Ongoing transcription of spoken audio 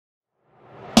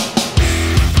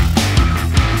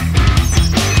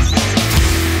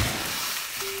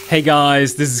Hey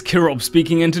guys, this is Kilrob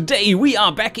speaking, and today we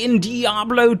are back in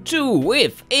Diablo 2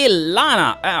 with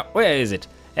Elana. Where is it?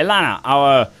 Elana,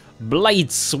 our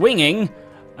blade-swinging,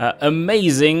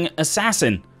 amazing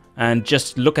assassin. And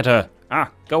just look at her.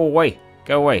 Go away.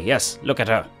 Go away. Yes, look at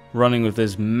her. Running with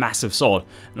this massive sword.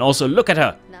 And also look at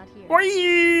her.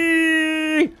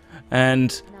 Whee!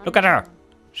 And look at her.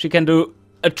 She can do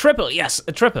a triple. Yes,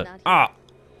 a triple.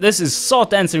 This is sword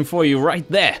dancing for you right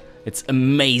there. It's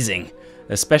amazing.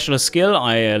 A special skill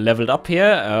I leveled up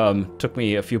here. Took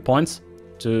me a few points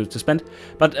to spend.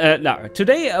 But now,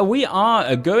 today we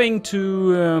are going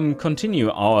to continue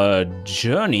our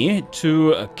journey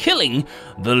to killing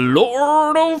the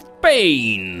Lord of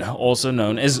Pain, also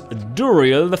known as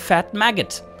Duriel the Fat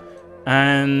Maggot.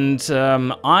 And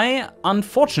I,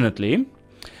 unfortunately,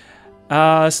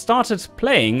 started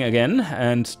playing again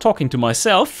and talking to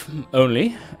myself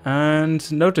only,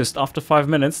 and noticed after 5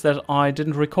 minutes that I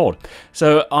didn't record.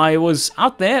 So I was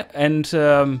out there and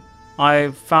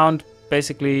I found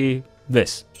basically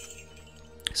this.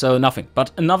 So nothing,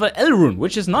 but another L rune,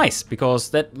 which is nice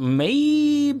because that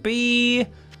may be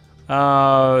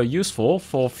useful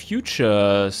for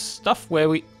future stuff where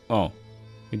we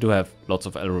do have lots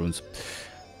of L runes.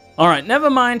 Alright,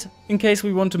 never mind, in case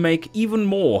we want to make even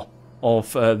more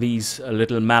of these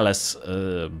little malice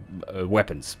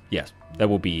weapons. Yes, that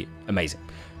would be amazing.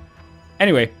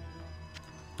 Anyway,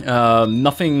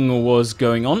 nothing was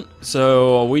going on,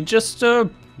 so we just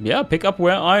pick up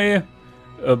where I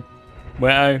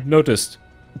noticed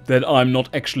that I'm not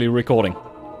actually recording.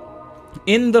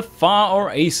 In the Far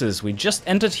Oasis, we just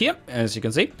entered here, as you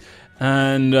can see,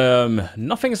 and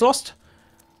nothing is lost.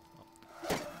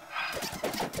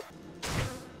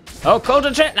 Oh, cold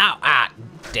and shit now!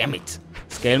 Damn it.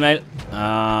 Scale mail.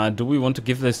 Do we want to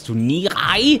give this to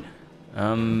Nirai?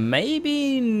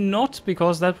 Maybe not,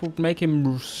 because that would make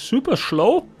him super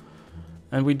slow.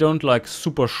 And we don't like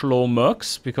super slow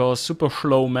mercs, because super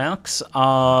slow mercs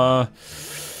are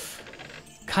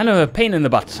kind of a pain in the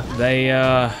butt. They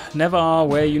never are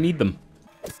where you need them.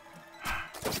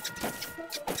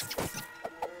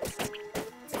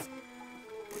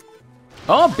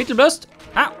 Oh, beetle burst!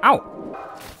 Ow, ow!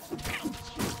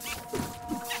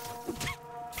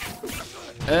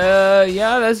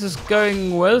 Yeah, this is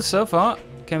going well so far.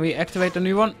 Can we activate a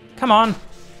new one? Come on!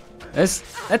 That's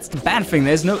the bad thing.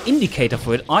 There's no indicator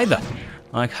for it either.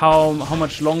 Like how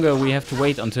much longer we have to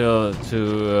wait until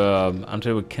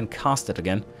we can cast it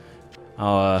again.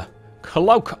 Our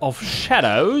Cloak of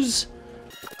Shadows.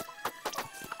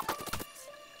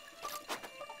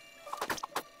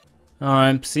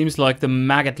 Alright, seems like the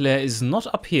maggot lair is not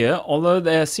up here, although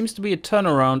there seems to be a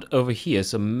turnaround over here,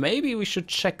 so maybe we should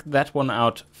check that one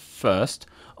out first.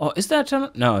 Oh, is there a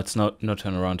turnaround? No, it's no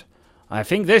turnaround. I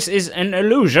think this is an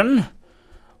illusion.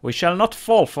 We shall not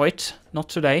fall for it. Not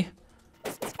today.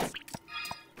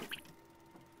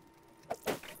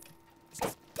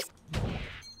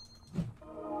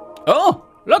 Oh,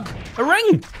 look! A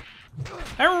ring!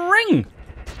 A ring!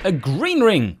 A green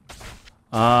ring!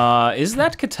 Is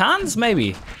that Catan's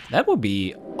maybe? That would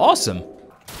be awesome.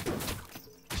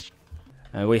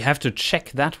 We have to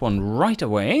check that one right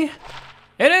away.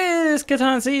 It is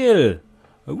Catan's seal!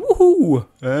 Woohoo!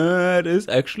 That is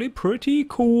actually pretty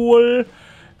cool.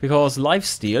 Because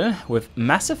lifesteal with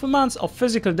massive amounts of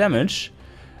physical damage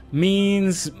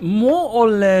means more or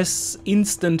less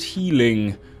instant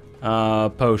healing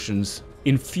potions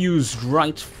infused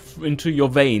right into your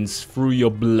veins through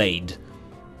your blade.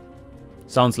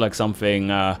 Sounds like something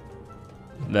that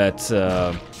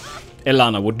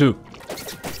Elana would do.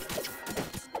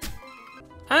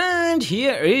 And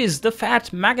here is the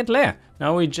Fat Maggot lair.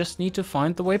 Now we just need to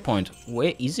find the waypoint.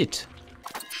 Where is it?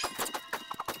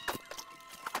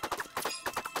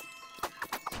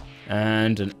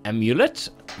 And an amulet.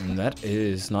 That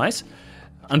is nice.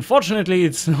 Unfortunately,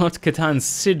 it's not Catan's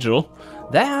sigil.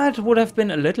 That would have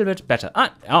been a little bit better.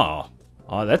 Oh,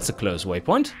 that's a close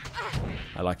waypoint.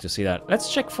 I like to see that.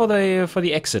 Let's check for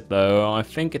the exit though. I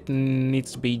think it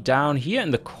needs to be down here in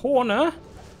the corner.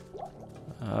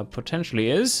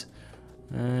 Potentially is.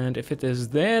 And if it is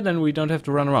there, then we don't have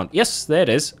to run around. Yes, there it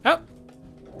is. Oh,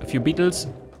 a few beetles.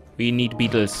 We need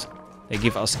beetles. They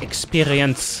give us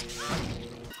experience.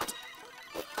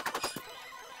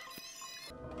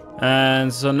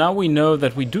 And so now we know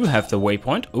that we do have the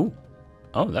waypoint. Ooh.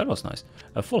 Oh, that was nice.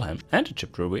 A full ham, and a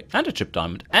chipped ruby, and a chipped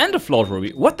diamond, and a flawed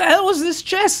ruby. What the hell was this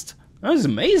chest? That was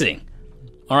amazing.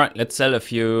 Alright, let's sell a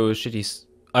few shitty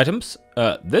items.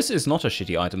 This is not a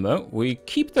shitty item though. We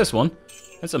keep this one.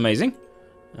 That's amazing.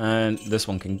 And this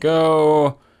one can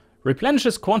go.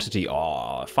 Replenishes quantity.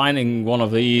 Oh, finding one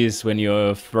of these when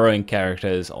you're throwing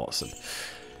characters is awesome.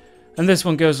 And this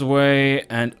one goes away,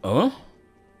 and oh?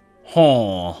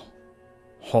 Huh.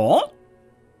 Huh?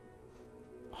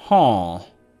 Huh.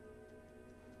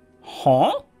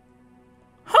 Huh?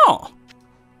 Huh.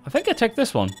 I think I take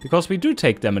this one, because we do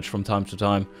take damage from time to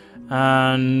time.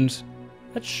 And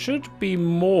that should be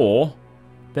more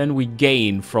than we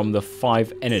gain from the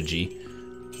 5 energy.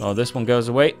 Oh, this one goes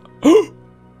away.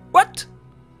 What?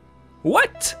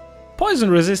 What?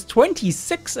 Poison resist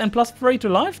 26 and plus 3 to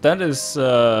life? That is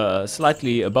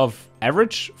slightly above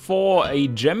average for a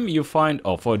gem you find,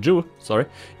 oh, for a jewel, sorry,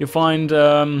 you find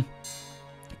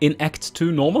in Act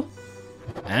 2 normal.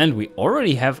 And we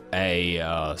already have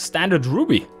a standard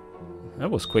ruby. That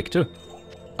was quick too.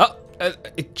 Oh,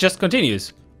 it just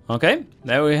continues. Okay,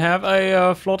 there we have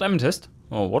a flawed amethyst.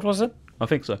 Oh, what was it? I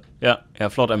think so. Yeah,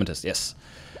 flawed amethyst, yes.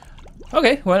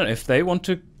 Okay, well, if they want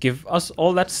to give us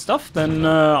all that stuff, then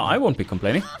I won't be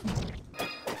complaining.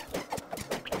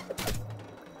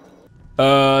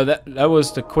 That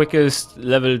was the quickest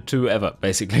level 2 ever,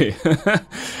 basically.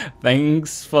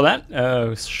 Thanks for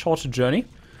that. Short journey.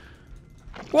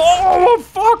 Whoa,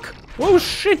 fuck! Oh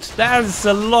shit, there's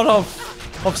a lot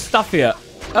of stuff here.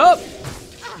 Oh!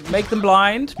 Make them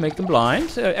blind, make them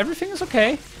blind. Everything is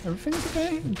okay. Everything is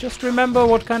okay. Just remember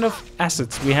what kind of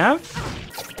assets we have.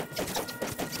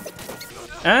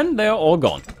 And they are all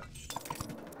gone.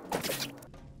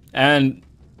 And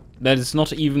that is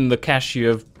not even the cash you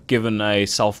have given a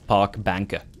South Park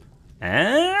banker.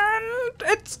 And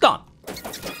it's gone.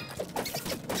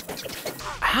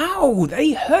 Ow,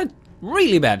 they hurt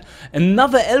really bad.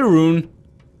 Another L rune.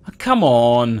 Oh, come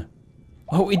on.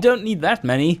 Oh, we don't need that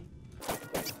many.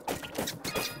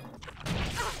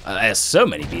 There's so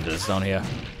many beetles down here.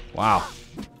 Wow.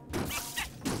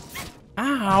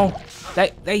 Ow.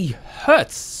 They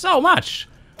hurt so much.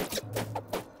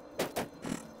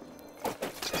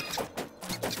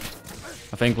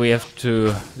 I think we have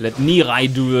to let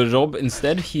Nirai do the job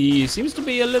instead. He seems to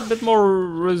be a little bit more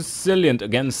resilient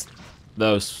against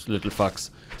those little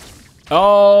fucks.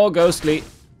 Oh, ghostly.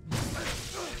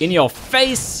 In your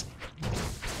face.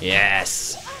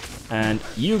 Yes. And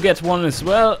you get one as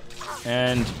well.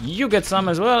 And you get some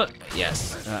as well.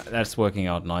 Yes, that's working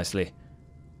out nicely.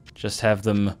 Just have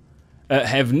them,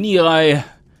 have Nirai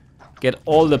get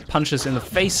all the punches in the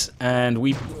face, and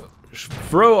we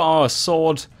throw our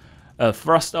sword,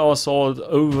 thrust our sword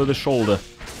over the shoulder.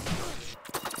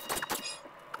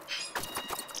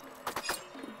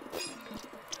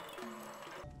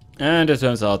 And it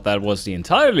turns out that was the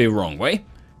entirely wrong way.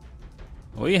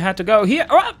 We had to go here.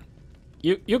 Oh,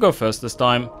 you go first this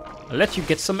time. I'll let you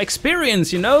get some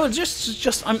experience, you know.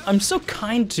 I'm so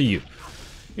kind to you.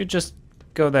 You just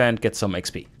go there and get some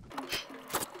XP.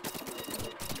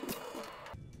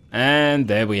 And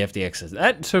there we have the exit.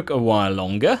 That took a while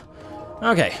longer.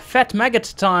 Okay, fat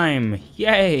maggot time.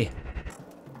 Yay.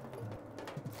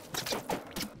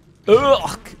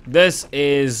 Ugh, this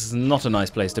is not a nice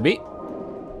place to be.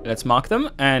 Let's mark them.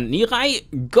 And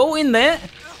Nirai, go in there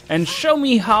and show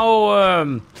me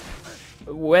how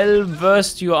well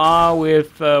versed you are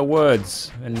with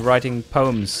words and writing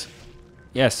poems.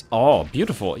 Yes. Oh,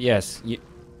 beautiful. Yes.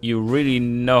 You really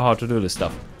know how to do this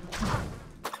stuff.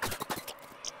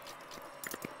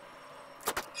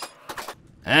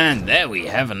 And there we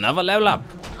have another level up.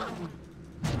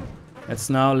 That's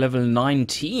now level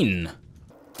 19.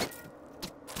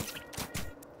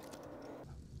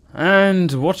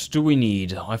 And what do we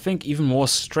need? I think even more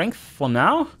strength for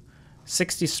now.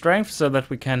 60 strength so that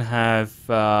we can have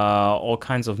all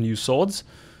kinds of new swords.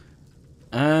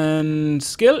 And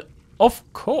skill, of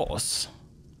course.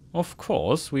 Of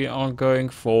course, we are going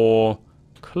for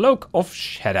Cloak of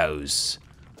Shadows.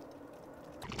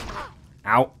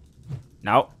 Ow.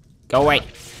 No, go away.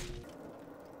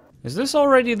 Is this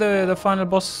already the final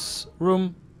boss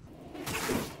room?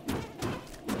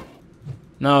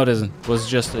 No, it isn't. It was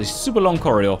just a super long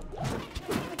corridor.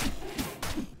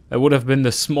 That would have been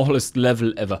the smallest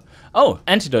level ever. Oh,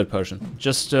 antidote potion.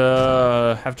 Just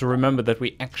have to remember that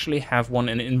we actually have one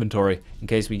in inventory in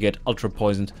case we get ultra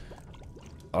poisoned.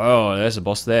 Oh, there's a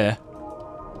boss there.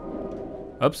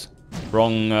 Oops,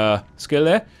 wrong skill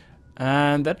there.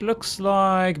 And that looks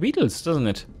like beetles, doesn't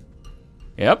it?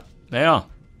 Yep, they are.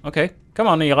 Okay, come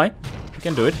on, Nirai. You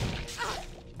can do it.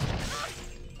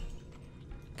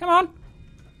 Come on.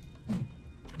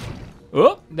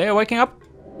 Oh, they're waking up.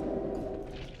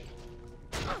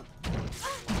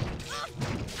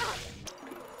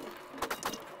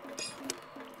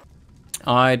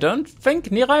 I don't think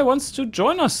Nirai wants to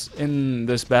join us in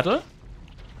this battle.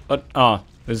 But,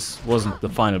 this wasn't the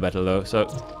final battle though, so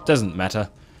it doesn't matter.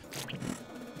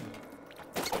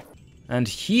 And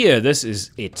here, this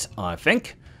is it, I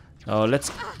think. Oh, let's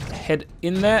head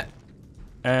in there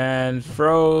and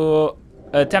throw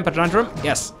a temper tantrum.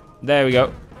 Yes, there we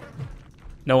go.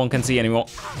 No one can see anymore.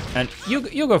 And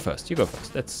you go first. You go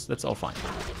first. That's all fine.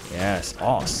 Yes.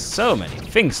 Oh, so many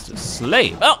things to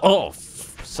slay. Oh,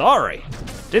 sorry.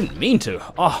 Didn't mean to.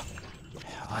 Oh,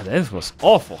 this was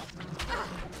awful.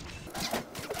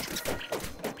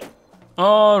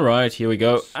 All right, here we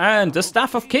go. And the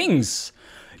Staff of Kings.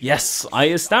 Yes, I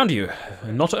astound you.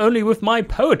 Not only with my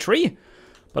poetry,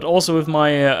 but also with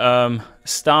my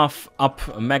staff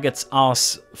up maggot's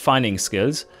ass finding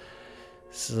skills.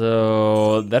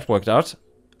 So that worked out.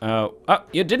 Oh,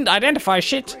 you didn't identify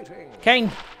shit.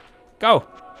 Kane, go.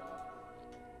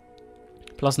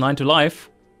 +9 to life.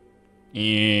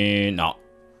 No,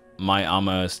 my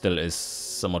armor still is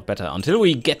somewhat better until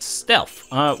we get stealth.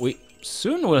 We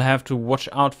soon will have to watch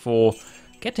out for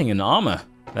getting an armor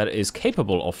that is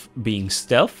capable of being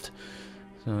stealthed.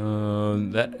 So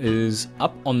that is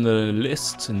up on the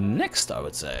list next, I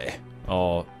would say.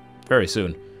 Or very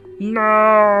soon.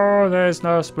 No, there's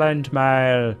no splint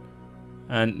mail.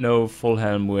 And no full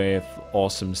helm with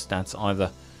awesome stats either.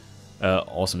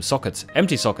 Awesome sockets.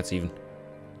 Empty sockets even.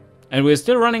 And we're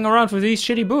still running around with these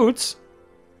shitty boots.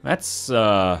 That's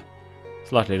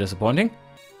slightly disappointing.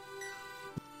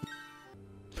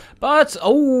 But,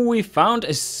 oh, we found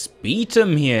a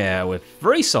speetum here with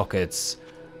 3 sockets.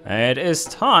 It is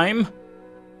time.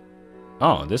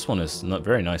 Oh, this one is not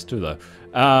very nice too, though.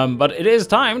 But it is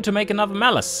time to make another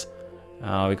malice.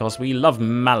 Because we love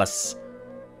malice.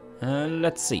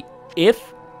 Let's see.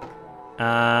 If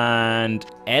and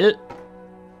L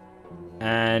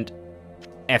and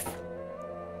F.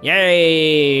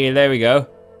 Yay! There we go.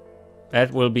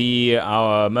 That will be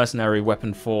our mercenary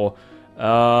weapon for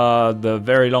the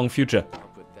very long future.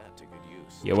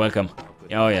 You're welcome.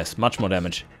 Oh yes, much more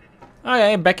damage.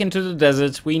 Okay, back into the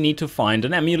desert. We need to find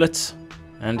an amulet.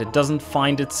 And it doesn't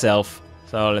find itself.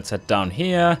 So let's head down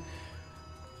here.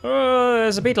 Oh,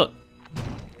 there's a beetle.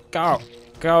 Go.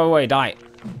 Go away, die.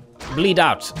 Bleed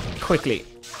out. Quickly.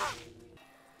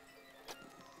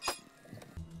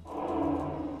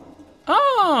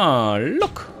 Ah,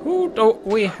 look. Who do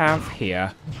we have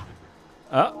here?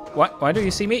 Why do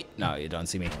you see me? No, you don't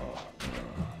see me.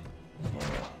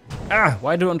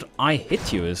 Why don't I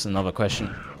hit you is another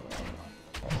question.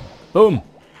 Boom.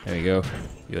 There we go.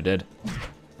 You're dead.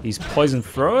 These poison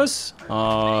throwers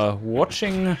are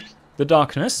watching the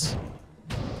darkness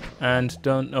and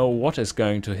don't know what is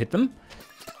going to hit them.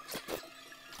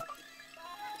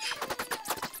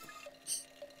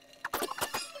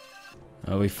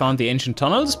 We found the ancient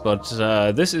tunnels, but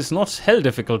this is not hell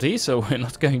difficulty, so we're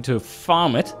not going to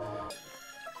farm it.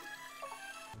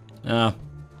 Yeah,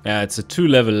 it's a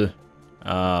 2-level,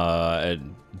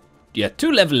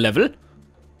 2-level level.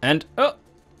 And, oh,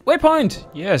 waypoint!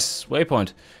 Yes,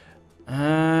 waypoint.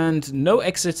 And no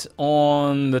exit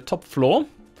on the top floor.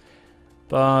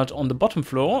 But on the bottom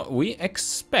floor, we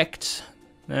expect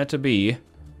there to be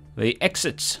the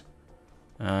exit.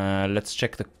 Let's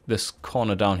check this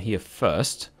corner down here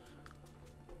first.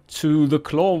 To the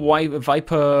Claw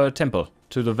Viper Temple.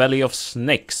 To the Valley of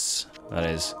Snakes, that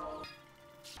is.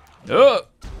 Oh!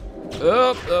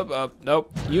 Up. Nope.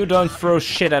 You don't throw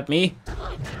shit at me.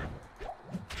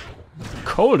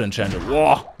 Cold Enchanter.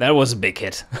 Whoa, that was a big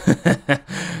hit.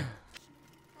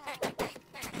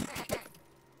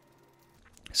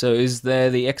 So is there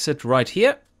the exit right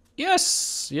here?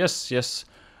 Yes.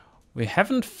 We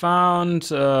haven't found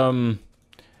the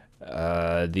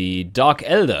Dark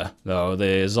Elder, though,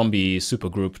 the zombie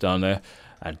supergroup down there.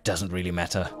 That doesn't really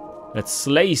matter. Let's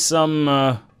slay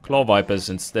some Claw Vipers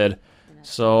instead.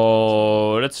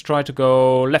 So let's try to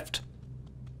go left.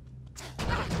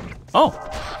 Oh,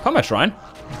 combat shrine.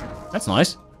 That's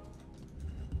nice.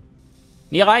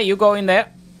 Nirai, you go in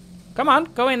there. Come on,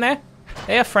 go in there.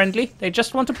 They are friendly. They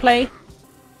just want to play.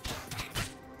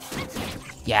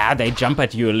 Yeah, they jump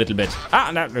at you a little bit.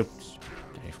 No.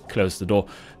 Close the door.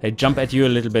 They jump at you a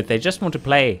little bit. They just want to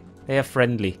play. They are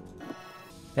friendly.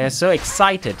 They are so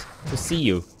excited to see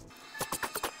you.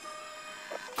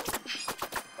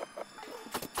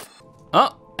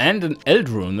 Oh, and an Eld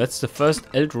Rune. That's the first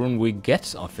Eld Rune we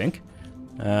get, I think.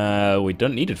 We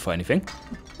don't need it for anything.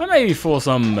 Or maybe for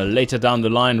some later down the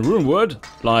line rune word.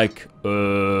 Like,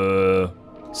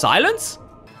 silence?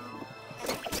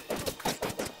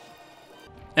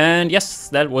 And yes,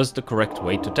 that was the correct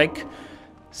way to take.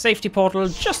 Safety portal,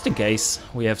 just in case.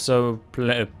 We have so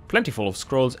plentiful of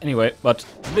scrolls anyway. But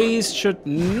these should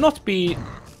not be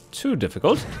too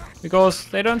difficult, because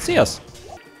they don't see us.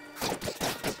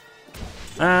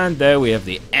 And there we have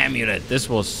the amulet. This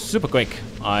was super quick.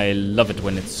 I love it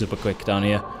when it's super quick down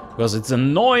here. because it's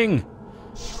annoying.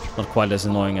 Not quite as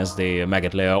annoying as the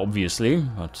maggot layer, obviously,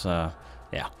 but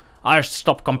yeah. I'll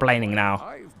stop complaining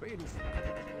now.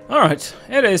 Alright,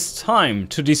 it is time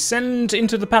to descend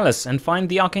into the palace and find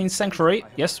the arcane sanctuary.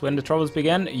 Yes, when the troubles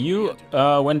began, you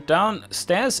went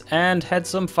downstairs and had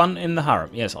some fun in the harem.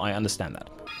 Yes, I understand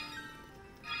that.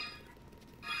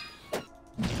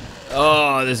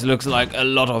 Oh, this looks like a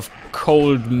lot of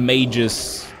cold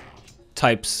mages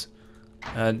types.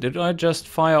 Did I just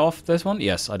fire off this one?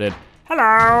 Yes, I did.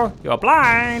 Hello, you're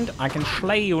blind. I can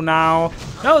slay you now.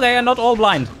 No, they are not all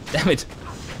blind. Damn it.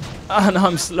 Ah, now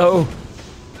I'm slow.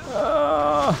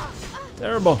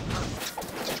 Terrible.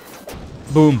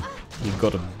 Boom. He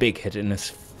got a big hit in his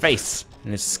face.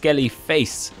 In his skelly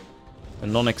face. A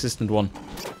non-existent one.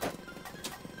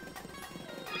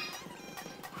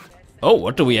 Oh,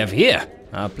 what do we have here?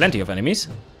 Plenty of enemies.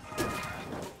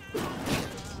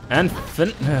 And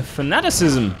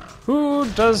fanaticism. Who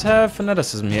does have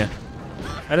fanaticism here?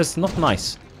 That is not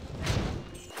nice.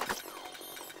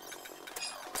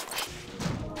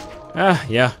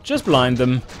 Yeah, just blind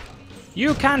them.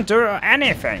 You can't do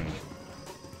anything.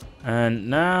 And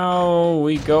now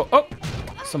we go... Oh!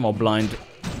 Some more blind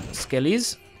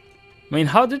skellies. I mean,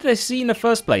 how did they see in the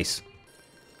first place?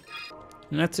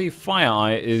 Let's see if Fire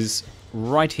Eye is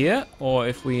right here, or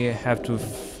if we have to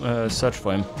search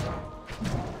for him.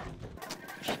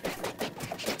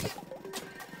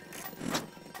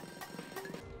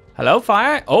 Hello,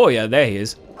 Fire? Oh, yeah, there he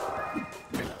is.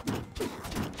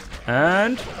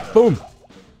 And boom.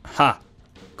 Ha.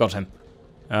 Got him.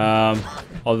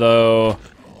 Although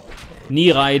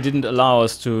Nirai didn't allow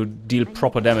us to deal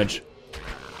proper damage.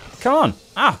 Come on.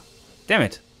 Ah, damn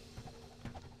it.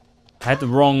 I had the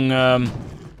wrong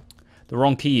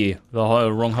key,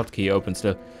 the wrong hotkey open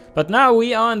still. But now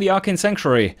we are in the Arcane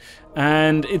Sanctuary,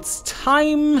 and it's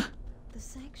time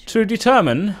to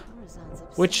determine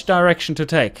which direction to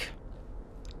take.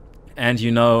 And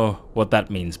you know what that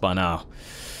means by now.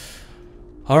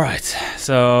 Alright,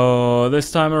 so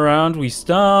this time around we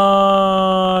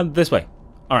start this way.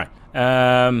 Alright,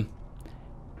 Okay,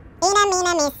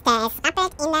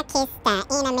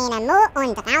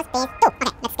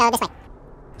 let's go this way.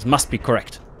 This must be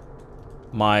correct.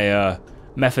 My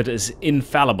method is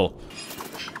infallible.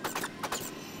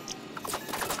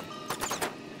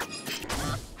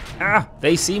 Ah,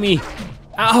 they see me.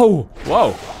 Ow!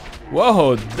 Whoa.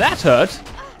 Whoa, that hurt.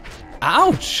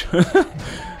 Ouch!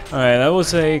 Alright, that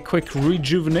was a quick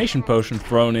rejuvenation potion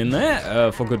thrown in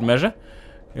there, for good measure.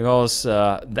 Because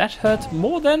that hurt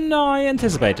more than I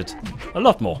anticipated. A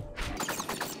lot more.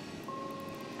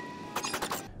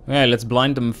 Okay, let's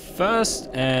blind them first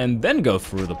and then go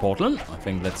through the portal. I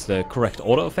think that's the correct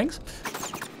order of things.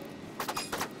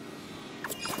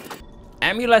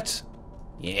 Amulet!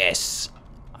 Yes!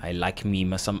 I like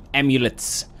me some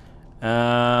amulets.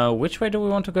 Which way do we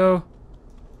want to go?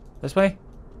 This way?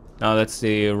 No, that's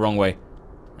the wrong way.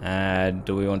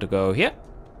 Do we want to go here?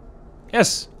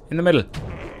 Yes, in the middle.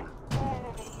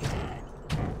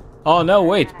 Oh no,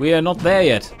 wait, we are not there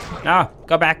yet. No,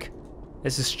 go back.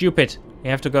 This is stupid. We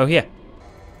have to go here.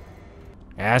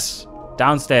 Yes,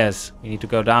 downstairs. We need to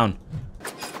go down.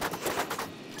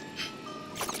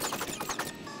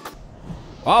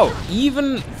 Oh,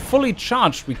 even fully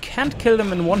charged, we can't kill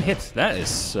them in one hit. That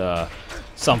is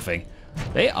something.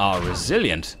 They are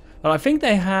resilient. But I think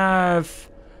they have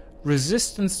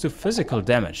resistance to physical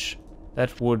damage.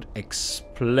 That would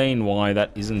explain why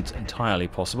that isn't entirely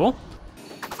possible.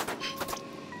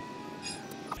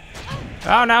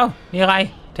 Oh no,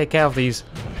 Nirai, take care of these.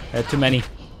 There are too many.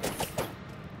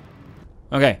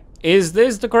 Okay, is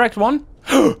this the correct one?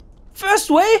 First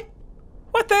way?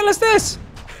 What the hell is this?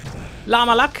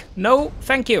 Llama luck? No,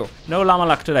 thank you. No llama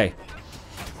luck today.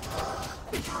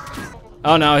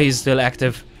 Oh no, he's still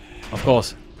active. Of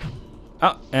course.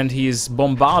 Oh, and he's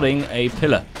bombarding a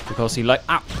pillar because he like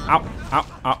ow, ow, ow,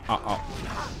 ow, ow, ow.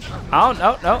 Oh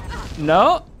no, no,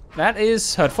 no, that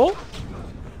is hurtful.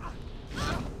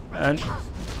 And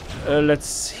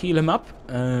let's heal him up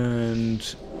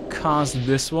and cast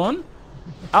this one.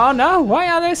 Oh no, why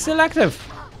are they still active?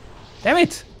 Damn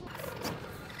it.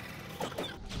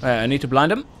 I need to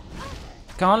blind him.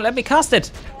 Come on, let me cast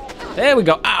it. There we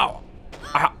go. Ow.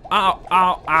 Ow, ow,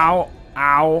 ow, ow,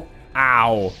 ow,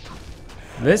 ow.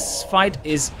 This fight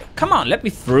is... Come on, let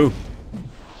me through.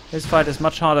 This fight is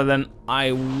much harder than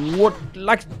I would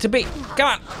like it to be. Come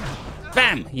on.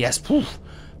 Bam. Yes. Poof.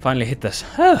 Finally hit this.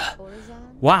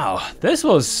 Wow. This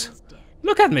was...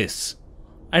 Look at this.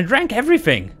 I drank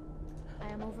everything.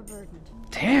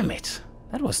 Damn it.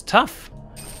 That was tough.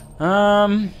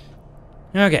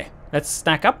 Okay. Let's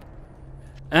stack up.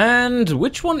 And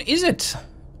which one is it?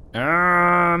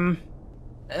 No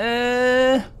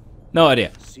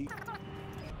idea.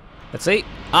 Let's see.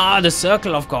 Ah, the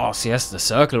circle, of course. Yes, the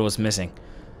circle was missing.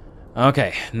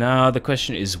 Okay, now the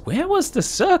question is, where was the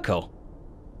circle?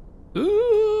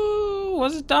 Ooh,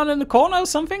 was it down in the corner or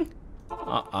something?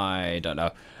 I don't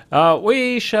know.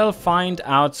 We shall find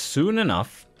out soon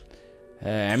enough.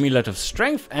 Amulet of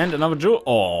Strength and another jewel.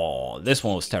 Oh, this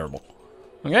one was terrible.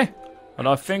 Okay, but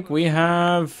I think we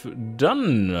have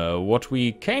done what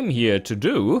we came here to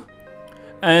do.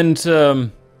 And,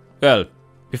 well,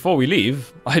 before we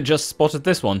leave, I just spotted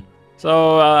this one.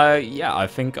 So, yeah, I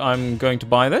think I'm going to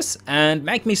buy this and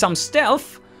make me some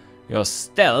stealth. Your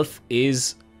stealth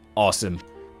is awesome.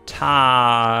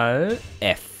 Tal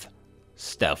F.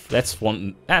 Stealth. That's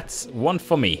one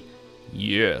for me.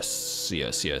 Yes.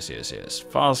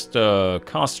 Faster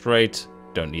cast rate.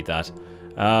 Don't need that.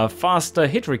 Faster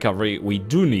hit recovery. We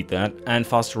do need that. And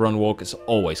faster run walk is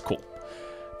always cool.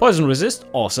 Poison resist.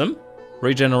 Awesome.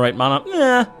 Regenerate mana.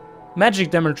 Nah.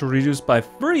 Magic damage reduced by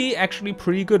 3, actually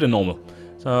pretty good in normal.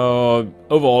 So,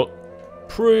 overall,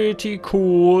 pretty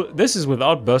cool. This is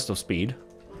without burst of speed.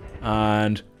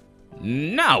 And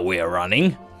now we're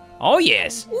running. Oh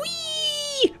yes.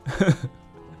 Whee!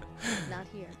 Not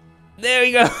here. There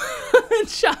we go.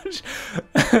 Charge.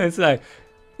 It's like,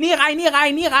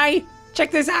 Nirai.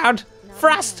 Check this out.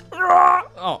 Frost.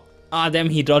 Oh, damn,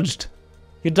 he dodged.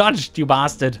 You dodged, you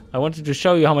bastard. I wanted to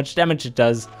show you how much damage it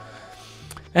does.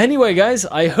 Anyway, guys,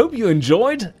 I hope you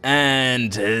enjoyed,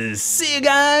 and see you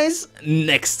guys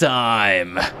next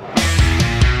time.